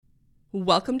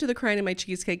Welcome to the Crying in My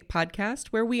Cheesecake podcast,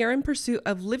 where we are in pursuit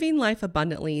of living life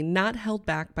abundantly, not held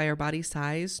back by our body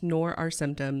size nor our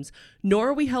symptoms, nor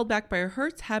are we held back by our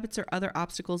hurts, habits, or other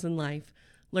obstacles in life.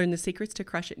 Learn the secrets to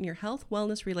crush it in your health,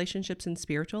 wellness, relationships, and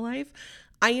spiritual life.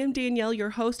 I am Danielle,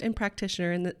 your host and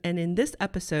practitioner, and in this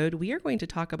episode, we are going to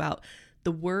talk about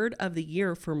the word of the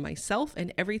year for myself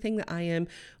and everything that I am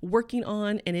working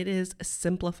on, and it is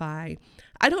simplify.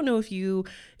 I don't know if you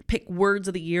pick words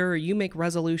of the year or you make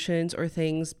resolutions or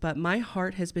things, but my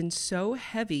heart has been so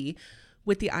heavy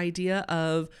with the idea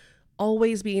of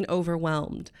always being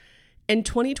overwhelmed. And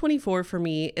 2024 for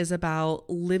me is about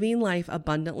living life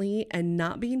abundantly and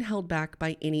not being held back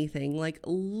by anything, like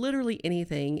literally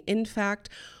anything. In fact,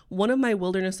 one of my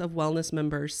Wilderness of Wellness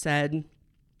members said,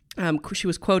 she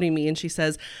was quoting me and she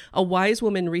says, "A wise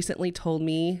woman recently told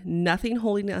me nothing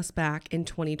holding us back in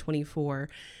 2024.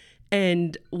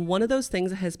 And one of those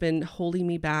things that has been holding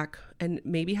me back and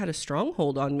maybe had a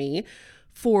stronghold on me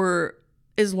for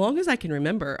as long as I can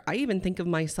remember. I even think of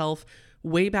myself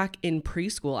way back in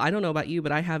preschool. I don't know about you,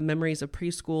 but I have memories of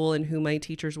preschool and who my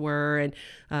teachers were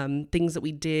and things that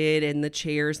we did and the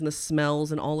chairs and the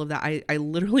smells and all of that. I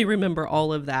literally remember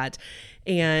all of that.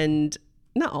 And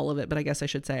not all of it, but I guess I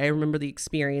should say I remember the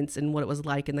experience and what it was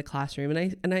like in the classroom.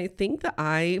 And I think that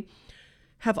I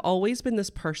have always been this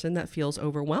person that feels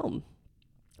overwhelmed.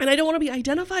 And I don't want to be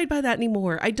identified by that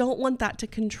anymore. I don't want that to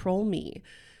control me.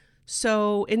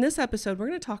 So in this episode, we're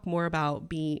going to talk more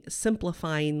about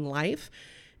simplifying life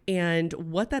and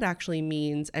what that actually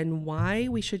means and why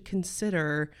we should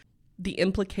consider the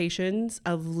implications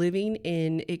of living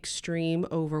in extreme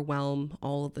overwhelm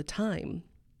all of the time.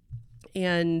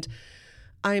 And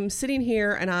I'm sitting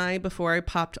here and before I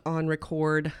popped on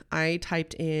record, I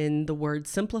typed in the word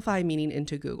simplify meaning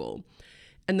into Google.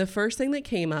 And the first thing that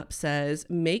came up says,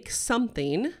 make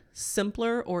something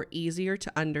simpler or easier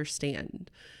to understand.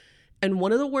 And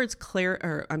one of the words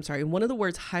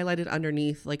highlighted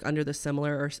underneath, like under the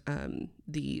similar or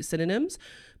the synonyms,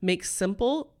 make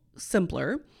simple,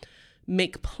 simpler,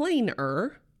 make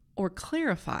plainer or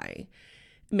clarify,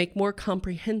 make more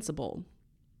comprehensible.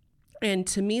 And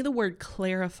to me, the word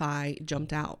clarify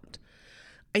jumped out.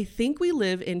 I think we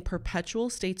live in perpetual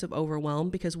states of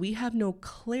overwhelm because we have no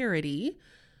clarity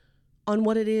on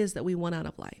what it is that we want out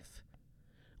of life.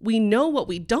 We know what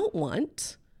we don't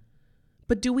want,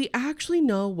 but do we actually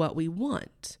know what we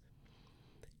want?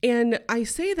 And I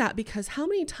say that because how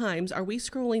many times are we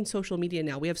scrolling social media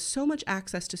now? We have so much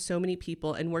access to so many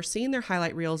people and we're seeing their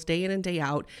highlight reels day in and day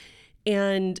out.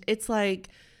 And it's like,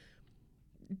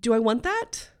 do I want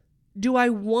that? Do I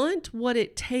want what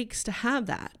it takes to have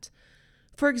that?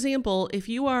 For example, if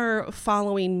you are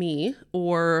following me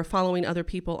or following other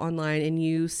people online and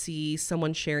you see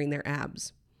someone sharing their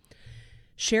abs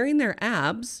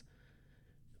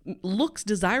looks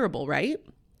desirable, right?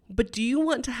 But do you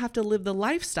want to have to live the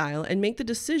lifestyle and make the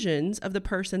decisions of the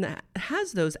person that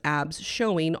has those abs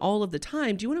showing all of the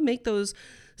time? Do you want to make those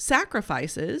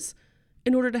sacrifices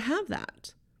in order to have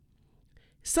that?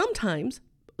 Sometimes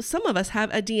some of us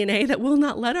have a DNA that will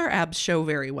not let our abs show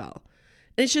very well.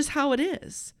 And it's just how it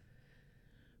is.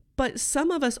 But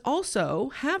some of us also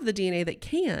have the DNA that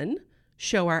can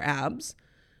show our abs,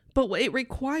 but it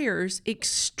requires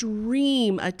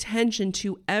extreme attention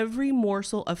to every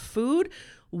morsel of food,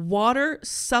 water,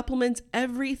 supplements,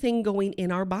 everything going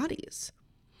in our bodies.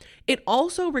 It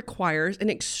also requires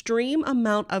an extreme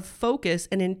amount of focus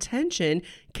and intention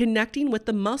connecting with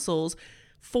the muscles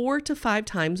 4 to 5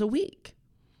 times a week.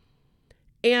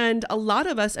 And a lot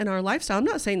of us in our lifestyle, I'm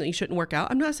not saying that you shouldn't work out.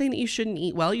 I'm not saying that you shouldn't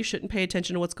eat well. You shouldn't pay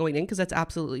attention to what's going in because that's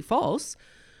absolutely false.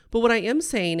 But what I am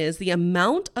saying is the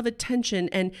amount of attention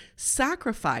and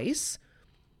sacrifice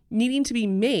needing to be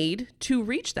made to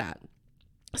reach that.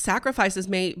 Sacrifices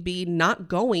may be not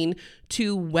going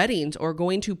to weddings or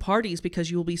going to parties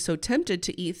because you will be so tempted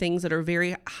to eat things that are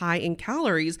very high in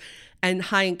calories, and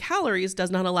high in calories does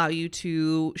not allow you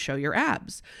to show your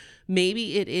abs.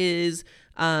 Maybe it is,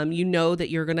 that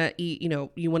you're going to eat,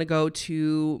 you want to go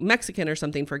to Mexican or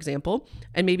something, for example,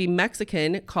 and maybe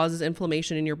Mexican causes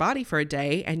inflammation in your body for a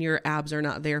day and your abs are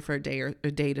not there for a day or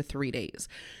a day to 3 days.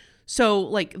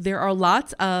 So there are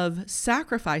lots of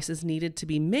sacrifices needed to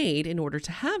be made in order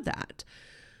to have that.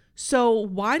 So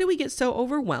why do we get so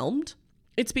overwhelmed?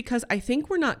 It's because I think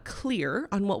we're not clear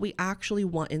on what we actually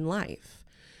want in life.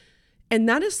 And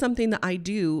that is something that I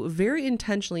do very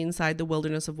intentionally inside the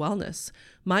Wilderness of Wellness.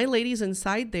 My ladies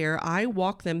inside there, I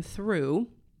walk them through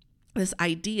this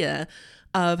idea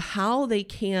of how they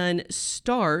can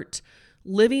start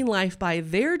living life by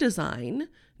their design,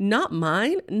 not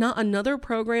mine, not another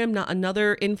program, not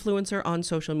another influencer on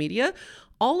social media,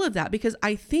 all of that, because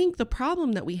I think the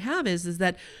problem that we have is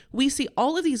that we see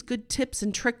all of these good tips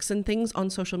and tricks and things on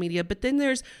social media, but then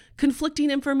there's conflicting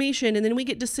information, and then we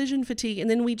get decision fatigue, and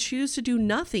then we choose to do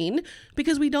nothing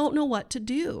because we don't know what to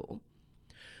do.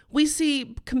 We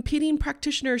see competing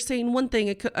practitioners saying one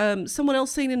thing, someone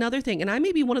else saying another thing. And I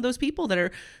may be one of those people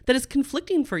that is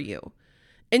conflicting for you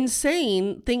and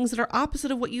saying things that are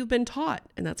opposite of what you've been taught.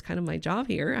 And that's kind of my job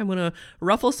here. I'm going to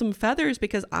ruffle some feathers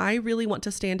because I really want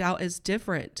to stand out as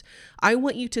different. I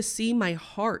want you to see my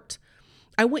heart.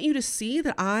 I want you to see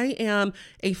that I am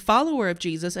a follower of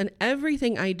Jesus, and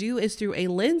everything I do is through a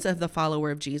lens of the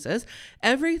follower of Jesus.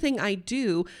 Everything I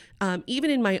do, even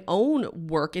in my own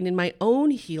work and in my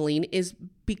own healing, is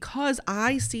because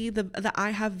I see that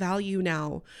I have value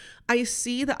now. I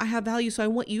see that I have value, so I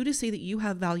want you to see that you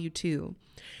have value too.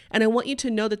 And I want you to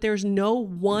know that there's no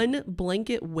one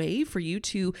blanket way for you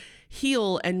to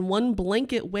heal and one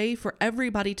blanket way for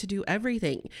everybody to do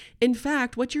everything. In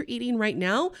fact, what you're eating right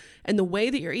now and the way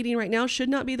that you're eating right now should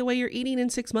not be the way you're eating in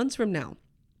 6 months from now.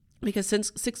 Because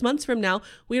since 6 months from now,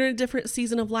 we're in a different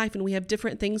season of life and we have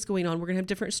different things going on. We're going to have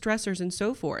different stressors and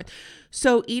so forth.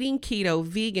 So eating keto,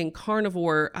 vegan,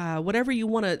 carnivore, whatever you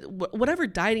want to, whatever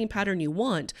dieting pattern you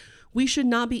want, we should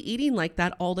not be eating like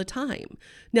that all the time.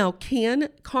 Now, can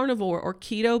carnivore or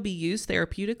keto be used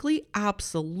therapeutically?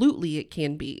 Absolutely, it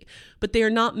can be. But they are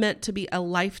not meant to be a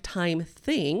lifetime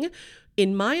thing.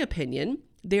 In my opinion,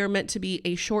 they are meant to be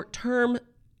a short-term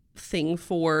thing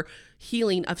for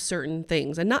healing of certain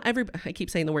things. And not every, I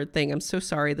keep saying the word thing. I'm so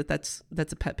sorry that's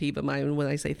a pet peeve of mine when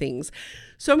I say things.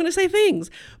 So I'm going to say things.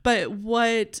 But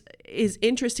what is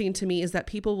interesting to me is that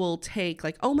people will take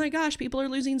like, oh my gosh, people are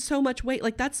losing so much weight.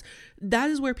 Like that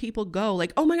is where people go.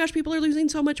 Like, oh my gosh, people are losing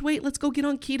so much weight. Let's go get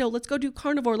on keto. Let's go do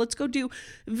carnivore. Let's go do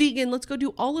vegan. Let's go do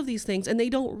all of these things. And they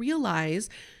don't realize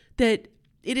that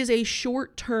it is a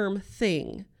short-term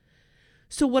thing.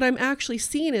 So what I'm actually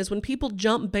seeing is when people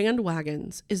jump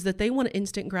bandwagons is that they want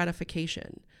instant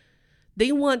gratification.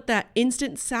 They want that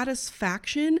instant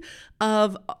satisfaction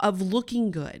of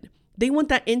looking good. They want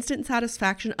that instant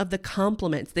satisfaction of the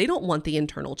compliments. They don't want the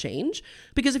internal change,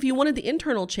 because if you wanted the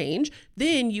internal change,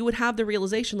 then you would have the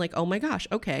realization like, oh my gosh,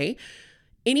 okay,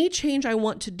 any change I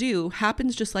want to do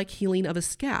happens just like healing of a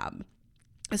scab.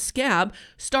 A scab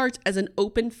starts as an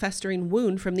open, festering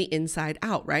wound from the inside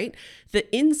out, right?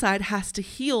 The inside has to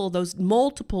heal those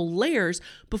multiple layers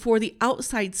before the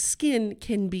outside skin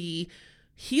can be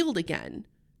healed again.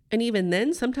 And even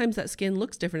then, sometimes that skin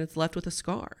looks different. It's left with a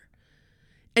scar.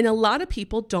 And a lot of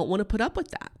people don't want to put up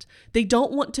with that. They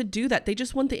don't want to do that. They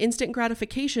just want the instant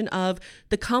gratification of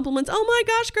the compliments. Oh my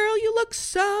gosh, girl, you look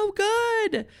so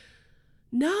good.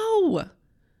 No.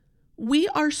 We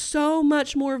are so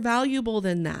much more valuable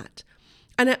than that.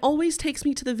 And it always takes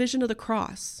me to the vision of the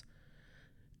cross.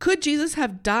 Could Jesus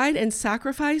have died and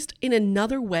sacrificed in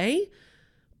another way?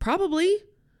 Probably.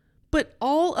 But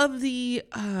all of the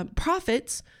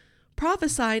prophets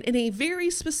prophesied in a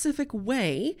very specific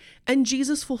way, and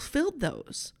Jesus fulfilled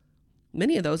those.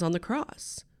 Many of those on the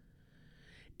cross.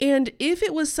 And if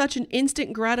it was such an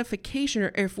instant gratification,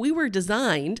 or if we were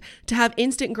designed to have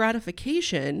instant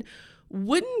gratification,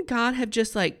 wouldn't God have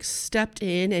just like stepped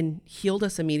in and healed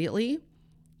us immediately?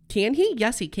 Can he?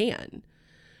 Yes, he can.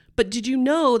 But did you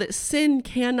know that sin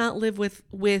cannot live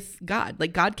with God?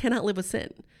 Like God cannot live with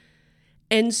sin.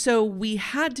 And so we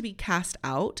had to be cast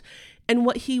out. And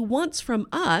what he wants from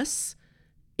us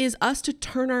is us to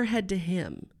turn our head to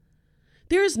him.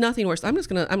 There is nothing worse. I'm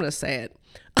going to say it.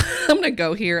 I'm going to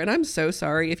go here. And I'm so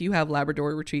sorry if you have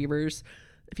Labrador retrievers,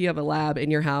 if you have a lab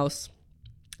in your house.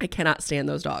 I cannot stand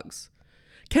those dogs.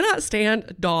 Cannot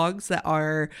stand dogs that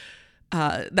are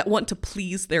that want to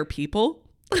please their people.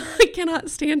 I cannot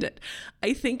stand it.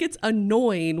 I think it's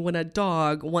annoying when a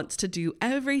dog wants to do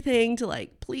everything to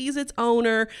like please its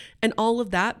owner and all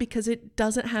of that, because it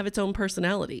doesn't have its own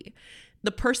personality.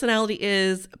 The personality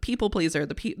is people pleaser.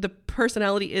 The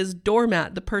personality is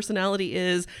doormat. The personality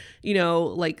is,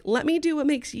 like, let me do what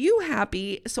makes you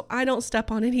happy so I don't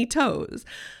step on any toes.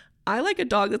 I like a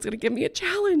dog that's going to give me a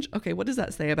challenge. Okay, what does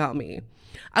that say about me?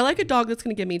 I like a dog that's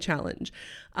going to give me a challenge.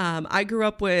 I grew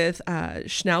up with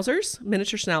schnauzers,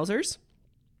 miniature schnauzers,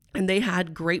 and they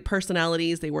had great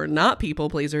personalities. They were not people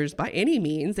pleasers by any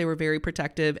means. They were very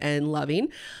protective and loving.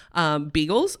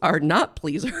 Beagles are not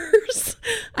pleasers.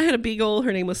 I had a beagle.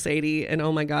 Her name was Sadie, and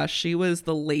oh my gosh, she was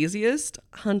the laziest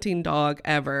hunting dog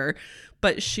ever,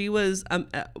 but she was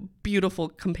a beautiful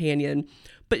companion.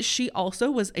 But she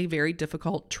also was a very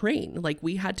difficult train. Like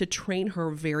we had to train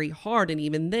her very hard. And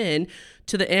even then,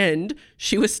 to the end,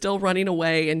 she was still running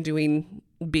away and doing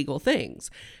beagle things.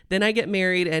 Then I get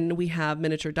married and we have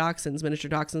miniature dachshunds. Miniature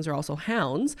dachshunds are also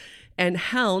hounds, and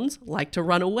hounds like to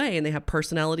run away and they have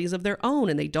personalities of their own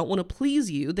and they don't want to please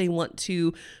you. They want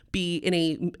to be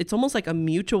it's almost like a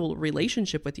mutual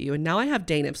relationship with you. And now I have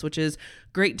Daniffs, which is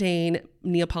Great Dane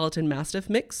Neapolitan Mastiff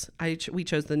mix. We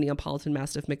chose the Neapolitan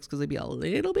Mastiff mix because they'd be a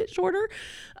little bit shorter.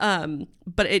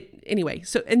 Anyway,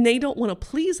 and they don't want to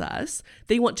please us.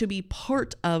 They want to be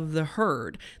part of the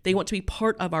herd. They want to be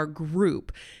part of our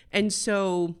group. And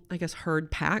so I guess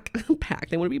herd pack,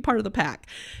 they want to be part of the pack.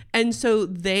 And so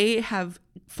they have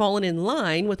fallen in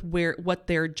line with what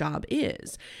their job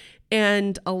is.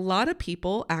 And a lot of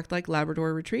people act like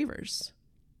Labrador retrievers.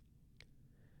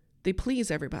 They please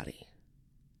everybody.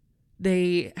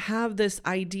 They have this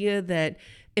idea that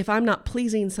if I'm not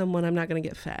pleasing someone, I'm not going to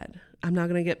get fed. I'm not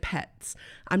going to get pets.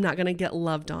 I'm not going to get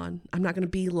loved on. I'm not going to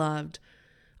be loved.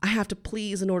 I have to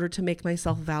please in order to make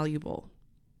myself valuable.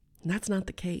 And that's not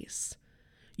the case.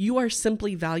 You are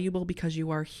simply valuable because you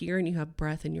are here and you have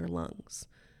breath in your lungs.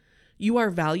 You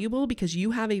are valuable because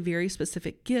you have a very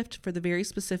specific gift for the very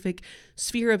specific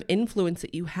sphere of influence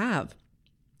that you have.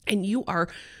 And you are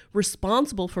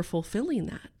responsible for fulfilling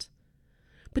that.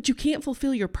 But you can't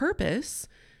fulfill your purpose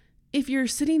if you're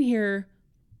sitting here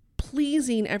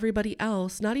pleasing everybody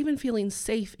else, not even feeling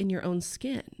safe in your own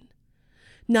skin,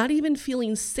 not even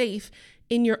feeling safe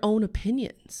in your own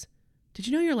opinions. Did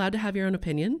you know you're allowed to have your own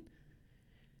opinion?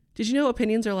 Did you know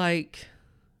opinions are like,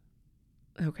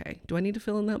 okay, do I need to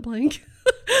fill in that blank?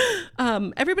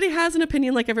 Everybody has an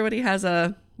opinion, like everybody has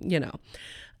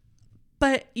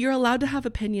but you're allowed to have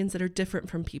opinions that are different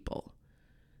from people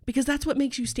because that's what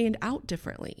makes you stand out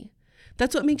differently.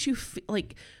 That's what makes you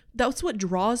that's what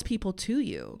draws people to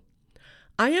you.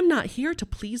 I am not here to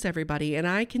please everybody. And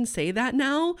I can say that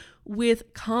now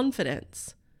with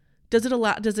confidence. Does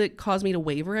it cause me to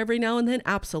waver every now and then?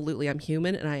 Absolutely. I'm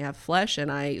human and I have flesh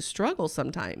and I struggle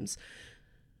sometimes.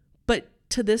 But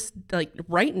to this,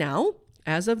 right now,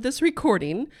 as of this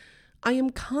recording, I am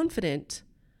confident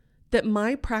that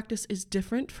my practice is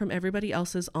different from everybody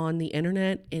else's on the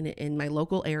internet in my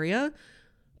local area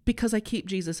because I keep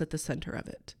Jesus at the center of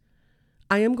it.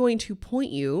 I am going to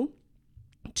point you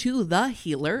to the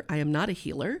healer. I am not a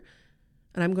healer.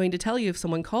 And I'm going to tell you if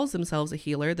someone calls themselves a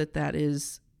healer that's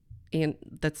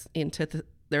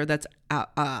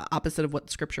opposite of what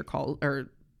scripture calls or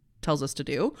tells us to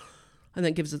do. And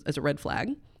that gives it as a red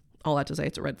flag. All that to say,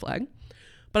 it's a red flag.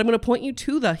 But I'm going to point you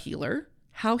to the healer,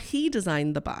 how he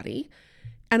designed the body.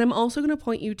 And I'm also going to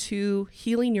point you to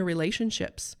healing your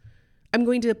relationships. I'm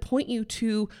going to point you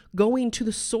to going to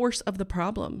the source of the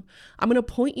problem. I'm going to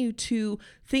point you to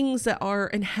things that are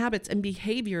and habits and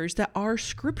behaviors that are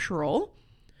scriptural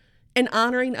and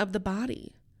honoring of the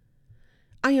body.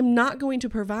 I am not going to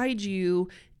provide you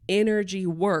energy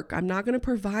work. I'm not going to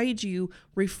provide you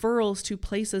referrals to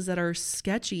places that are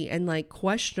sketchy and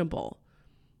questionable.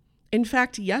 In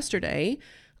fact, yesterday,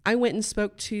 I went and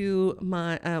spoke to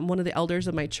my one of the elders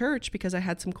of my church because I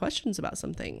had some questions about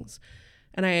some things.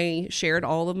 And I shared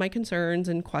all of my concerns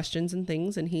and questions and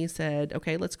things. And he said,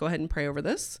 okay, let's go ahead and pray over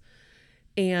this.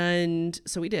 And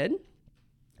so we did.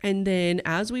 And then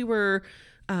as we were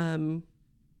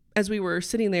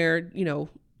sitting there,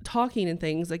 talking and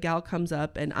things, a gal comes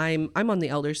up and I'm on the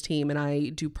elders team and I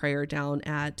do prayer down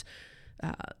at,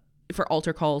 for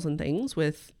altar calls and things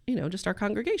with, just our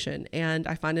congregation. And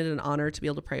I find it an honor to be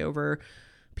able to pray over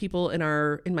people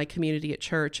in my community at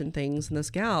church and things. And this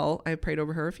gal, I prayed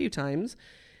over her a few times,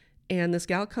 and this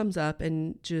gal comes up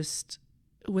and just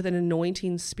with an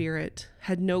anointing spirit,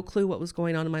 had no clue what was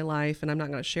going on in my life. And I'm not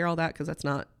going to share all that because that's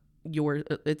not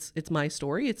it's my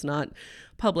story. It's not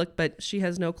public, but she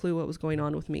has no clue what was going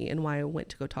on with me and why I went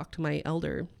to go talk to my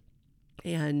elder.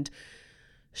 And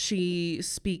she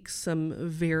speaks some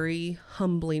very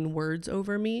humbling words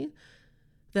over me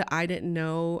that I didn't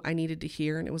know I needed to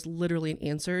hear. And it was literally an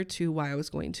answer to why I was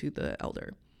going to the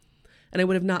elder. And I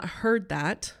would not have heard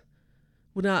that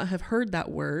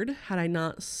word had I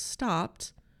not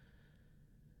stopped,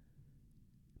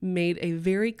 made a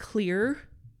very clear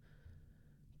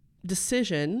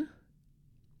decision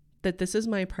that this is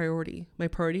my priority. My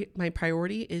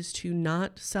priority is to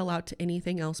not sell out to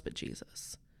anything else but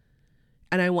Jesus.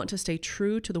 And I want to stay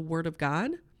true to the word of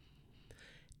God.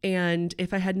 And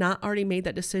if I had not already made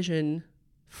that decision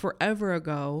forever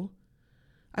ago,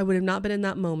 I would have not been in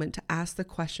that moment to ask the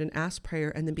question, ask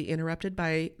prayer, and then be interrupted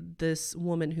by this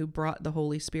woman who brought the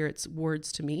Holy Spirit's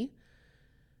words to me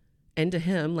and to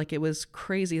him. Like, it was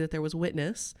crazy that there was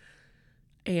witness.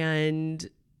 And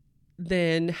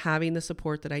then having the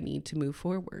support that I need to move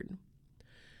forward.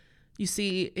 You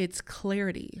see, it's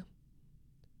clarity.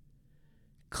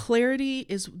 Clarity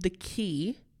is the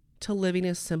key to living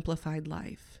a simplified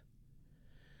life.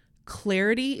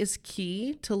 Clarity is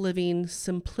key to living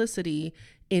simplicity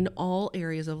in all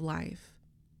areas of life.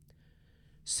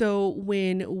 So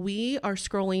when we are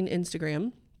scrolling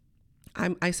Instagram,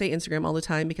 I say Instagram all the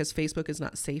time because Facebook is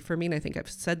not safe for me. And I think I've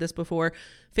said this before.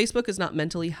 Facebook is not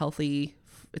mentally healthy.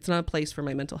 It's not a place for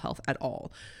my mental health at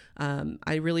all.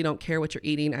 I really don't care what you're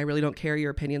eating. I really don't care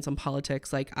your opinions on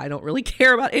politics. Like, I don't really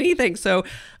care about anything. So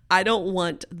I don't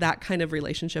want that kind of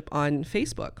relationship on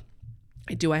Facebook.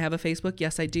 Do I have a Facebook?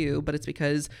 Yes, I do. But it's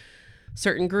because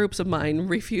certain groups of mine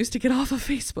refuse to get off of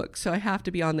Facebook. So I have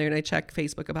to be on there, and I check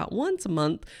Facebook about once a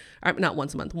month, or not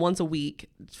once a month, once a week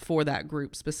for that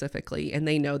group specifically. And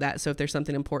they know that. So if there's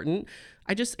something important,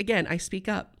 I speak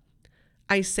up.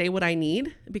 I say what I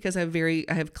need because I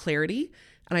have clarity,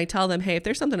 and I tell them, hey, if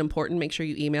there's something important, make sure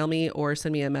you email me or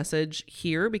send me a message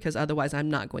here, because otherwise I'm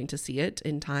not going to see it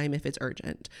in time if it's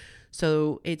urgent.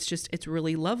 So it's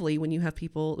really lovely when you have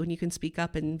people, when you can speak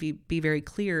up and be very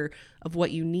clear of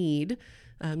what you need.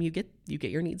 You get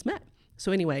your needs met.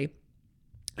 So anyway,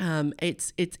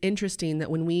 it's interesting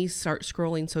that when we start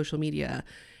scrolling social media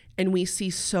and we see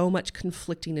so much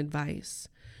conflicting advice,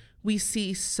 we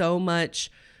see so much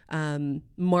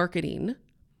marketing,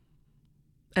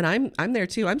 and I'm there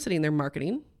too. I'm sitting there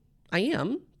marketing. I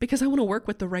am, because I want to work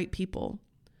with the right people.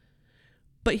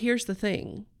 But here's the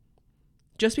thing.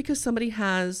 Just because somebody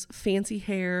has fancy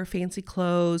hair, fancy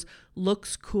clothes,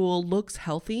 looks cool, looks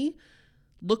healthy,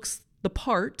 looks the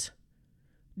part,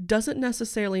 doesn't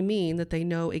necessarily mean that they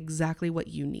know exactly what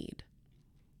you need.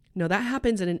 No, that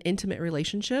happens in an intimate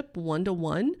relationship,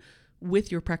 one-to-one,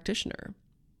 with your practitioner.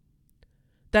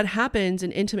 That happens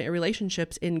in intimate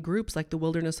relationships in groups like the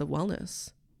Wilderness of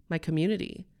Wellness, my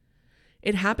community.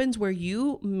 It happens where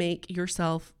you give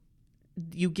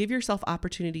yourself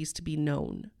opportunities to be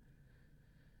known.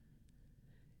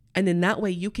 And in that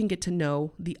way, you can get to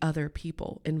know the other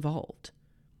people involved.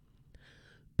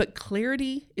 But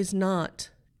clarity does not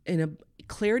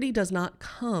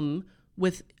come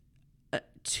with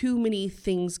too many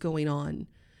things going on.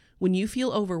 When you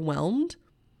feel overwhelmed,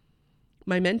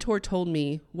 my mentor told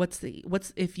me,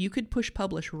 if you could push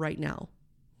publish right now,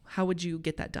 how would you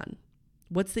get that done?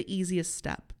 What's the easiest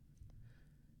step?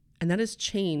 And that has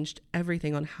changed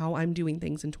everything on how I'm doing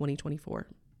things in 2024.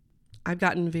 I've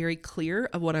gotten very clear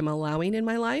of what I'm allowing in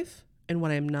my life and what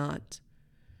I'm not.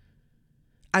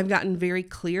 I've gotten very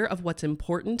clear of what's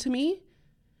important to me,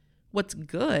 what's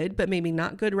good, but maybe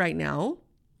not good right now.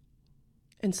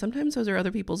 And sometimes those are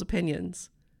other people's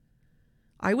opinions.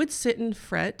 I would sit and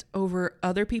fret over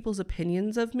other people's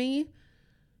opinions of me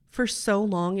for so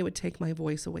long it would take my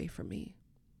voice away from me.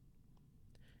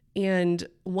 And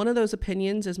one of those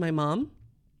opinions is my mom.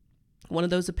 One of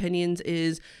those opinions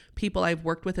is people I've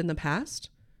worked with in the past.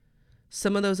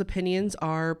 Some of those opinions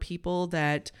are people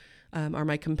that are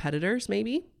my competitors,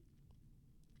 maybe.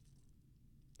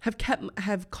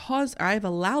 I've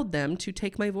allowed them to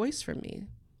take my voice from me.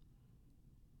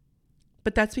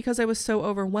 But that's because I was so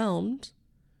overwhelmed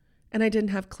and I didn't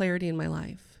have clarity in my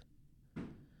life.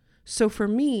 So for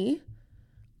me,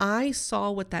 I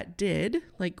saw what that did,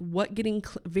 like what getting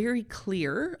very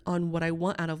clear on what I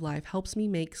want out of life helps me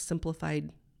make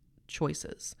simplified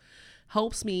choices,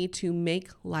 helps me to make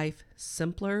life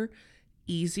simpler,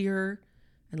 easier,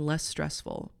 and less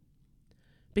stressful.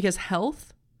 Because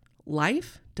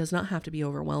life does not have to be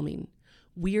overwhelming.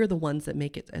 We are the ones that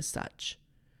make it as such.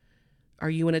 Are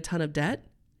you in a ton of debt?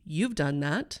 You've done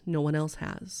that. No one else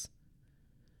has.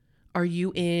 Are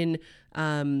you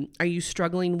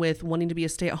struggling with wanting to be a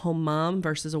stay-at-home mom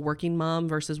versus a working mom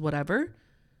versus whatever?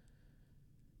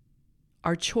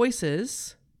 Our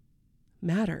choices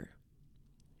matter.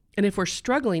 And if we're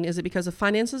struggling, is it because of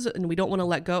finances and we don't want to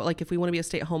let go? Like if we want to be a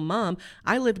stay-at-home mom,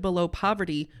 I lived below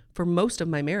poverty for most of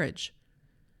my marriage.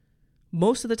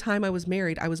 Most of the time I was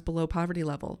married, I was below poverty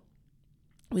level.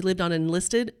 We lived on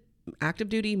enlisted, active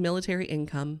duty military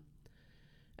income.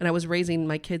 And I was raising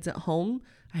my kids at home.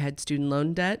 I had student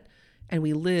loan debt, and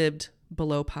we lived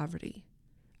below poverty.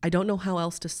 I don't know how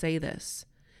else to say this.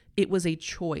 It was a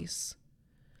choice.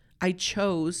 I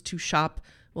chose to shop.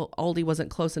 Well, Aldi wasn't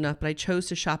close enough, but I chose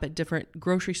to shop at different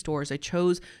grocery stores. I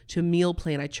chose to meal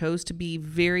plan. I chose to be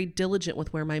very diligent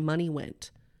with where my money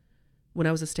went when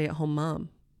I was a stay-at-home mom.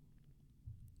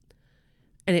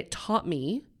 And it taught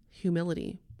me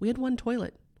humility. We had one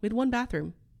toilet. We had one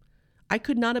bathroom. I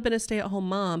could not have been a stay-at-home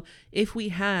mom if we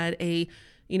had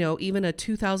even a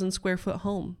 2,000 square foot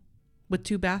home with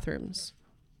 2 bathrooms.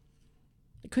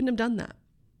 I couldn't have done that.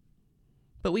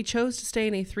 But we chose to stay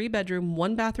in a 3-bedroom,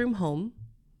 1-bathroom home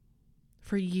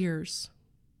for years.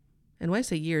 And when I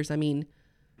say years, I mean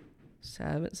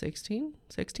 16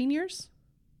 years,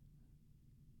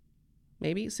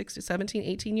 maybe 16, 17,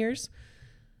 18 years.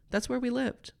 That's where we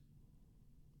lived.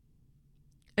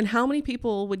 And how many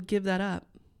people would give that up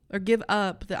or give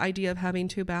up the idea of having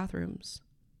 2 bathrooms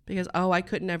because, oh, I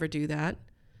could never do that.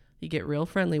 You get real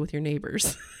friendly with your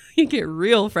neighbors. You get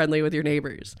real friendly with your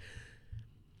neighbors.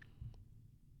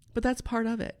 But that's part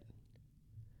of it.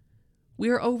 We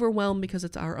are overwhelmed because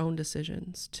it's our own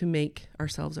decisions to make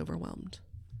ourselves overwhelmed.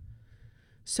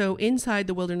 So inside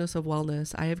the Wilderness of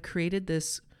Wellness, I have created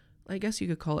this, I guess you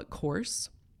could call it course,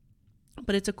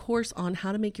 but it's a course on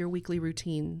how to make your weekly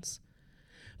routines.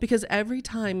 Because every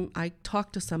time I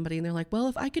talk to somebody and they're like, well,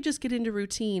 if I could just get into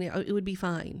routine, it would be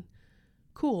fine.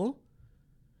 Cool.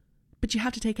 But you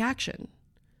have to take action.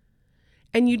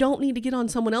 And you don't need to get on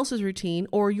someone else's routine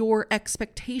or your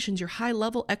expectations, your high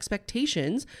level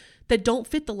expectations that don't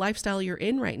fit the lifestyle you're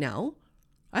in right now.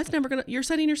 You're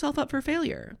setting yourself up for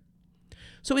failure.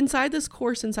 So inside this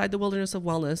course, inside the Wilderness of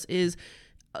Wellness is,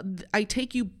 I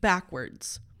take you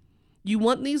backwards. You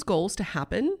want these goals to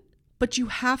happen, but you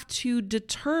have to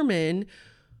determine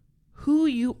who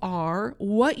you are,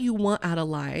 what you want out of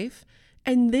life,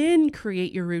 and then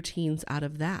create your routines out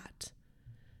of that.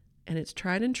 And it's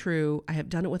tried and true. I have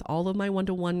done it with all of my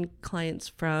one-to-one clients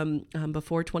from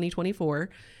before 2024,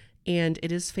 and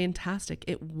it is fantastic.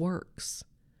 It works.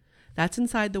 That's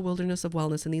inside the Wilderness of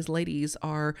Wellness, and these ladies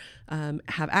are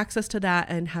have access to that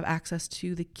and have access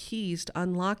to the keys to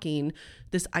unlocking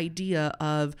this idea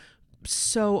of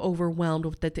so overwhelmed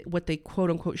with what they quote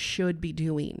unquote should be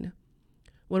doing.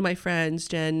 One of my friends,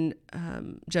 Jen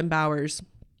Bowers,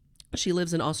 she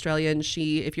lives in Australia, and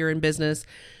if you're in business,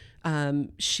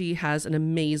 she has an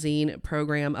amazing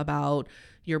program about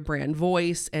your brand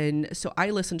voice. And so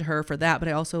I listen to her for that, but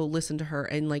I also listen to her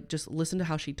and just listen to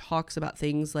how she talks about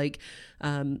things like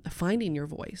finding your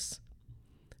voice.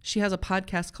 She has a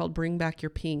podcast called Bring Back Your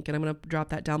Pink, and I'm going to drop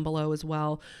that down below as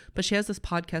well. But she has this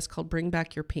podcast called Bring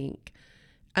Back Your Pink.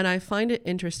 And I find it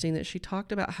interesting that she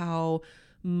talked about how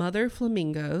mother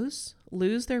flamingos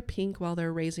lose their pink while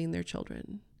they're raising their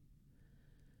children.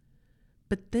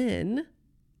 But then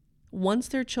once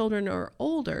their children are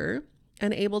older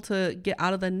and able to get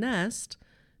out of the nest,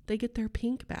 they get their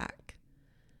pink back.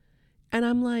 And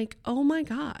I'm like, oh my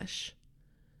gosh,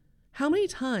 how many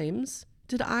times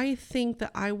did I think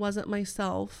that I wasn't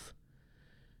myself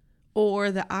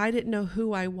or that I didn't know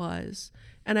who I was?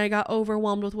 And I got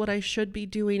overwhelmed with what I should be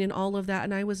doing and all of that.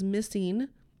 And I was missing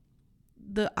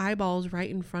the eyeballs right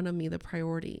in front of me, the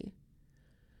priority.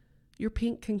 Your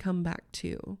pink can come back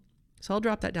too. So I'll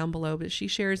drop that down below, but she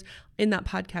shares in that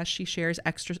podcast, she shares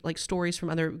extra stories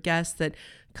from other guests that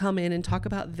come in and talk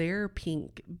about their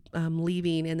pink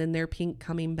leaving and then their pink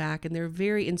coming back. And they're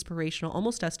very inspirational,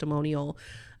 almost testimonial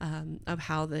of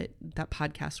how that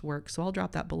podcast works. So I'll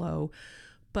drop that below.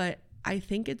 But I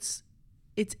think it's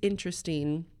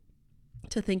interesting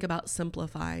to think about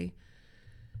simplify.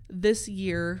 This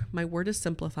year, my word is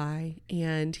simplify,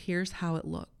 and here's how it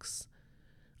looks.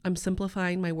 I'm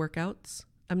simplifying my workouts.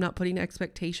 I'm not putting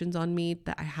expectations on me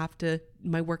that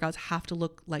my workouts have to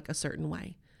look like a certain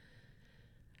way.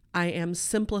 I am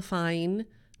simplifying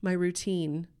my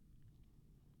routine.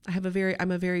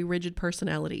 I'm a very rigid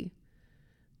personality.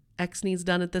 X needs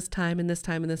done at this time and this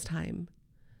time and this time.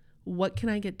 What can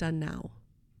I get done now?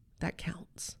 That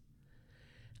counts.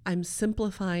 I'm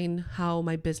simplifying how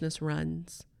my business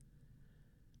runs.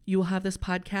 You will have this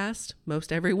podcast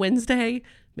most every Wednesday,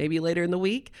 maybe later in the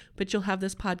week, but you'll have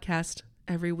this podcast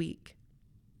every week.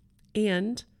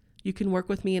 And you can work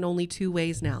with me in only 2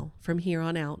 ways now from here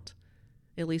on out,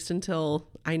 at least until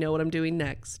I know what I'm doing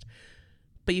next.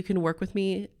 But you can work with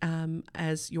me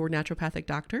as your naturopathic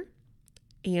doctor,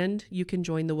 and you can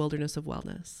join the Wilderness of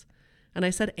Wellness. And I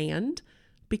said and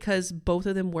because both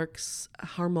of them works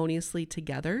harmoniously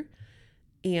together,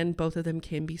 and both of them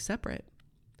can be separate.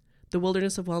 The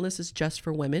Wilderness of Wellness is just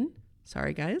for women.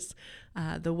 Sorry, guys.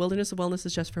 The Wilderness of Wellness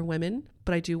is just for women,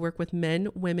 but I do work with men,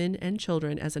 women, and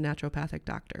children as a naturopathic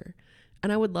doctor.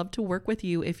 And I would love to work with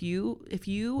you if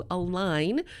you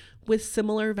align with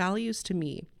similar values to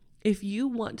me. If you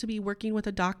want to be working with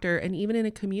a doctor and even in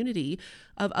a community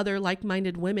of other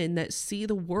like-minded women that see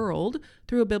the world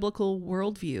through a biblical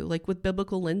worldview, like with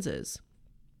biblical lenses,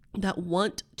 that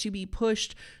want to be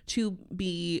pushed to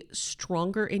be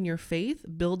stronger in your faith,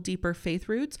 build deeper faith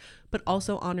roots, but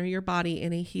also honor your body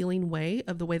in a healing way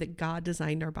of the way that God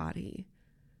designed our body.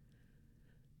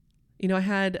 You know, I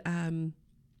had,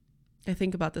 I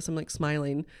think about this, I'm like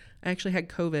smiling. I actually had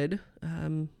COVID.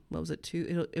 What was it?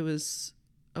 It was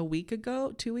a week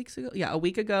ago, 2 weeks ago. Yeah, a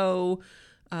week ago,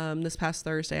 this past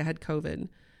Thursday, I had COVID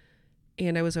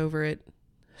and I was over it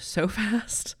so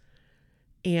fast,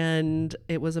 and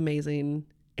it was amazing.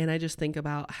 And I just think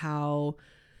about how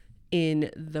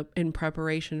in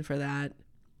preparation for that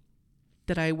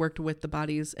I worked with the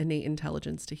body's innate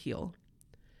intelligence to heal.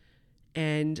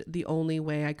 And the only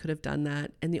way I could have done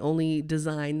that, and the only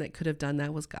design that could have done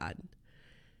that, was God.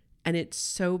 And it's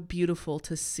so beautiful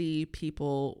to see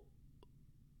people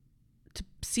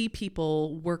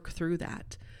work through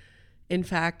that. In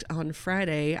fact, on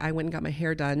Friday, I went and got my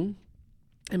hair done,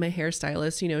 and my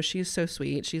hairstylist, she's so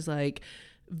sweet. She's like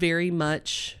very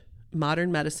much modern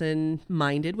medicine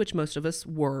minded, which most of us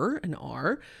were and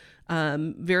are,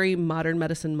 very modern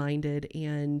medicine minded.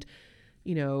 And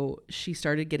she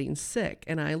started getting sick,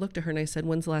 and I looked at her and I said,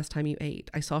 "When's the last time you ate?"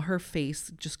 I saw her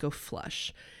face just go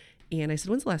flush. And I said,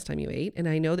 "When's the last time you ate?" And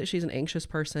I know that she's an anxious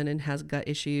person and has gut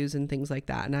issues and things like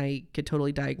that. And I could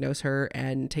totally diagnose her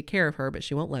and take care of her, but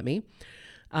she won't let me.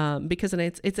 Because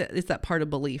it's that part of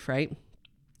belief, right?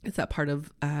 It's that part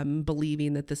of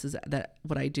believing that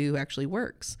what I do actually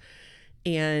works.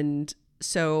 And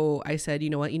so I said, "You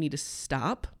know what? You need to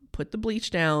stop, put the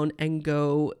bleach down, and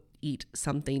go eat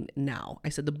something now." I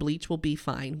said, "The bleach will be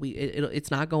fine.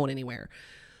 It's not going anywhere."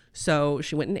 So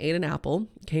she went and ate an apple,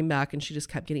 came back, and she just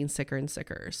kept getting sicker and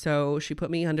sicker. So she put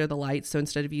me under the lights. So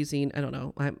instead of using, I don't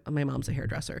know, my mom's a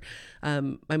hairdresser.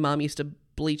 My mom used to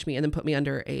bleach me and then put me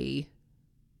under a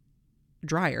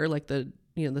dryer, like the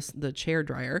chair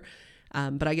dryer.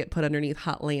 But I get put underneath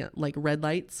hot lamp, like red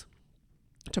lights,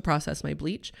 to process my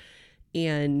bleach.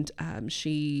 And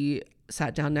she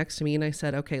sat down next to me, and I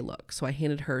said, "Okay, look." So I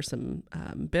handed her some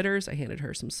bitters. I handed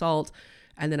her some salt.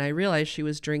 And then I realized she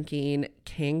was drinking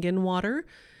Kangen water,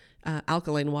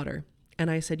 alkaline water. And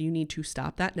I said, "You need to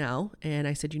stop that now." And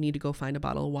I said, "You need to go find a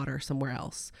bottle of water somewhere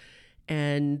else."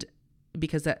 And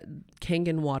because that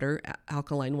Kangen water,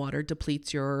 alkaline water,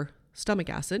 depletes your stomach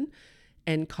acid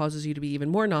and causes you to be even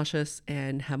more nauseous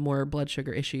and have more blood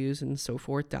sugar issues and so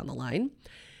forth down the line,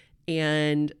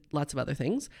 and lots of other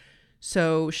things.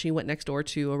 So she went next door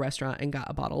to a restaurant and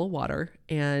got a bottle of water,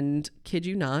 and kid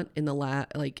you not, in the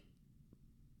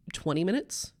 20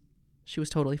 minutes, she was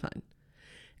totally fine.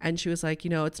 And she was like,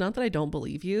 "It's not that I don't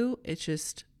believe you. It's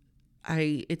just,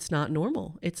 it's not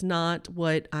normal. It's not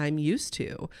what I'm used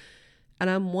to." And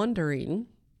I'm wondering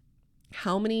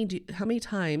how many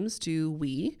times do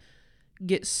we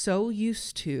get so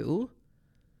used to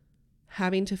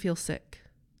having to feel sick?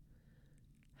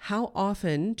 How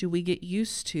often do we get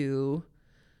used to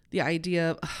the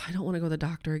idea of, "I don't want to go to the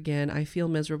doctor again. I feel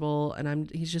miserable,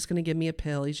 and he's just going to give me a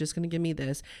pill. He's just going to give me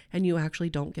this," and you actually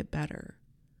don't get better?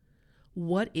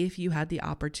 What if you had the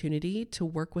opportunity to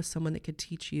work with someone that could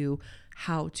teach you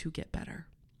how to get better?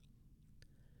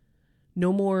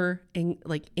 No more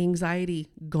anxiety,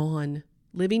 gone.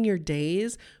 Living your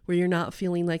days where you're not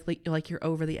feeling like you're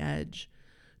over the edge.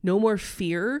 No more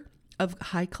fear of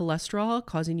high cholesterol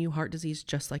causing you heart disease,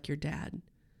 just like your dad,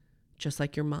 just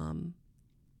like your mom.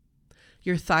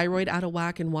 Your thyroid out of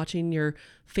whack and watching your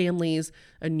families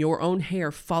and your own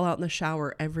hair fall out in the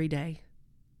shower every day,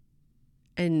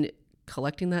 and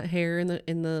collecting that hair in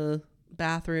the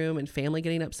bathroom, and family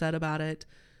getting upset about it.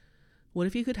 What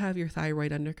if you could have your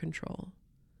thyroid under control?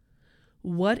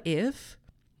 What if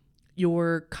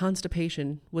your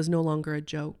constipation was no longer a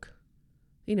joke?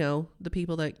 The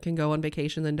people that can go on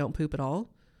vacation and don't poop at all.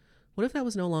 What if that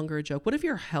was no longer a joke? What if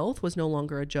your health was no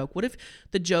longer a joke? What if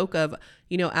the joke of,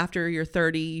 after you're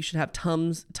 30, you should have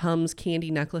Tums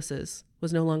candy necklaces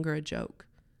was no longer a joke?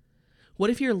 What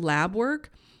if your lab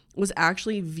work was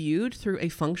actually viewed through a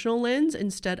functional lens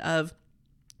instead of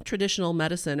traditional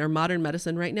medicine or modern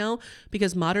medicine right now?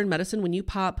 Because modern medicine, when you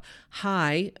pop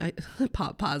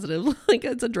pop positive, like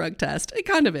it's a drug test, it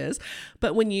kind of is.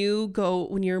 But when your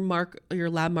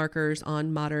lab markers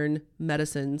on modern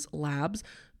medicine's labs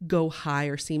go high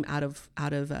or seem out of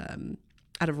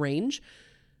range,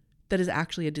 that is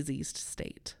actually a diseased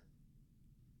state.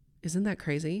 Isn't that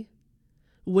crazy?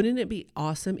 Wouldn't it be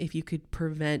awesome if you could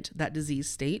prevent that disease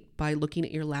state by looking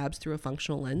at your labs through a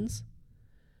functional lens?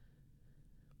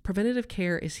 Preventative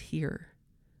care is here.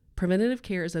 Preventative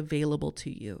care is available to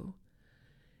you.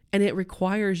 And it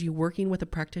requires you working with a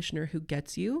practitioner who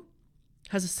gets you,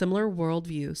 has a similar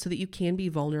worldview so that you can be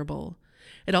vulnerable.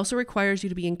 It also requires you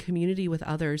to be in community with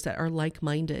others that are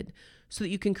like-minded so that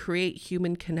you can create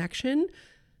human connection,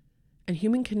 and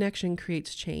human connection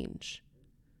creates change.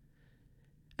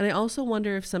 And I also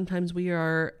wonder if sometimes we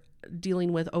are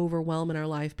dealing with overwhelm in our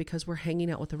life because we're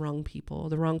hanging out with the wrong people,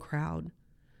 the wrong crowd.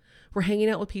 We're hanging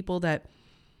out with people that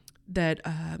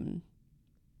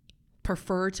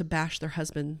prefer to bash their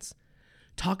husbands,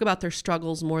 talk about their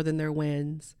struggles more than their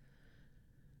wins,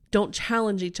 Don't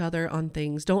challenge each other on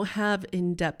things. Don't have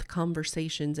in-depth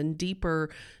conversations and deeper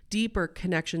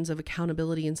connections of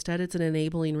accountability. Instead, it's an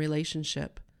enabling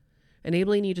relationship,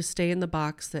 enabling you to stay in the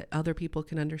box that other people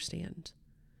can understand.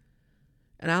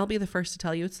 And I'll be the first to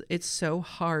tell you, it's so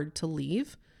hard to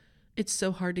leave. It's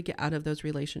so hard to get out of those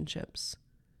relationships.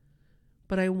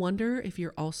 But I wonder if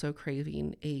you're also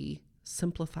craving a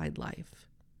simplified life.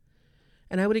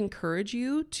 And I would encourage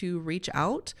you to reach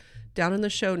out. Down in the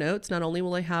show notes, not only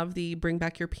will I have the Bring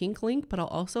Back Your Pink link, but I'll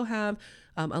also have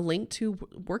a link to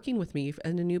working with me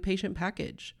and a new patient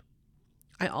package.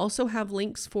 I also have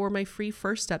links for my free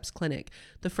First Steps clinic.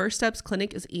 The First Steps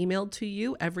clinic is emailed to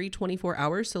you every 24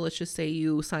 hours. So let's just say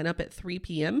you sign up at 3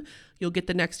 p.m. You'll get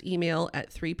the next email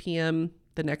at 3 p.m.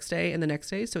 the next day and the next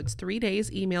day. So it's 3 days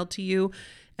emailed to you,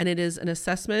 and it is an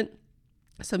assessment,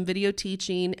 some video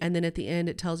teaching, and then at the end,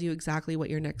 it tells you exactly what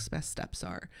your next best steps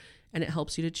are, and it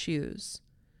helps you to choose.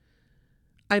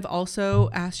 I've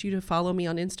also asked you to follow me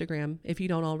on Instagram if you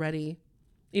don't already.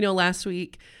 You know, last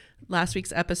week's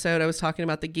episode, I was talking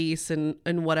about the geese and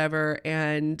whatever,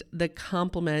 and the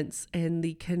compliments and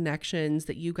the connections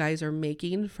that you guys are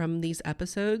making from these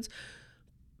episodes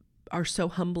are so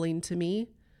humbling to me.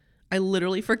 I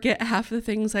literally forget half the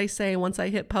things I say once I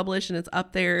hit publish and it's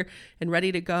up there and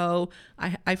ready to go.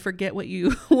 I forget what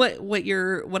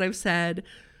I've said.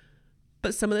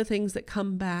 But some of the things that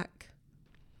come back,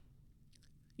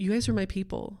 you guys are my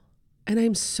people. And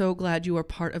I'm so glad you are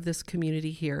part of this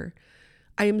community here.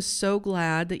 I am so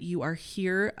glad that you are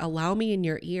here. Allow me in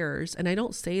your ears. And I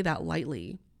don't say that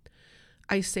lightly.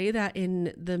 I say that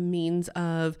in the means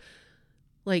of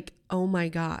like, oh my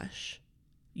gosh,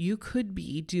 you could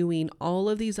be doing all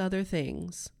of these other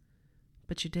things,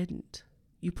 but you didn't.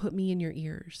 You put me in your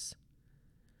ears.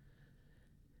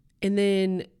 And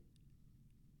then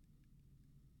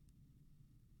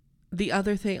the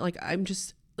other thing, like, I'm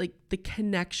just like the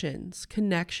connections,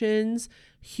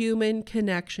 human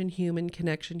connection.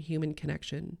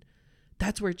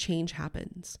 That's where change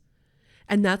happens.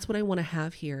 And that's what I want to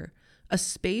have here. A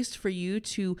space for you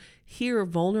to hear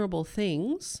vulnerable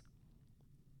things,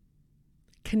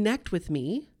 connect with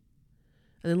me,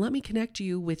 and then let me connect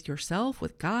you with yourself,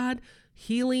 with God,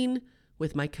 healing,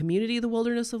 with my community, the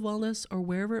Wilderness of Wellness, or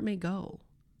wherever it may go.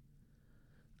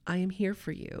 I am here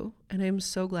for you, and I am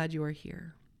so glad you are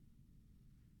here.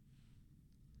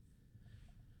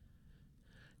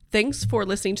 Thanks for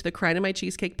listening to the Crying in My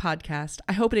Cheesecake podcast.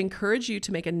 I hope it encouraged you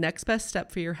to make a next best step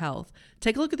for your health.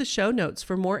 Take a look at the show notes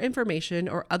for more information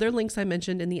or other links I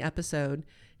mentioned in the episode. And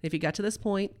if you got to this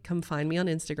point, come find me on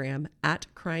Instagram at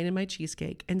Crying in My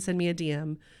Cheesecake and send me a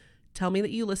DM. Tell me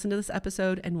that you listened to this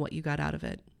episode and what you got out of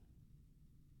it.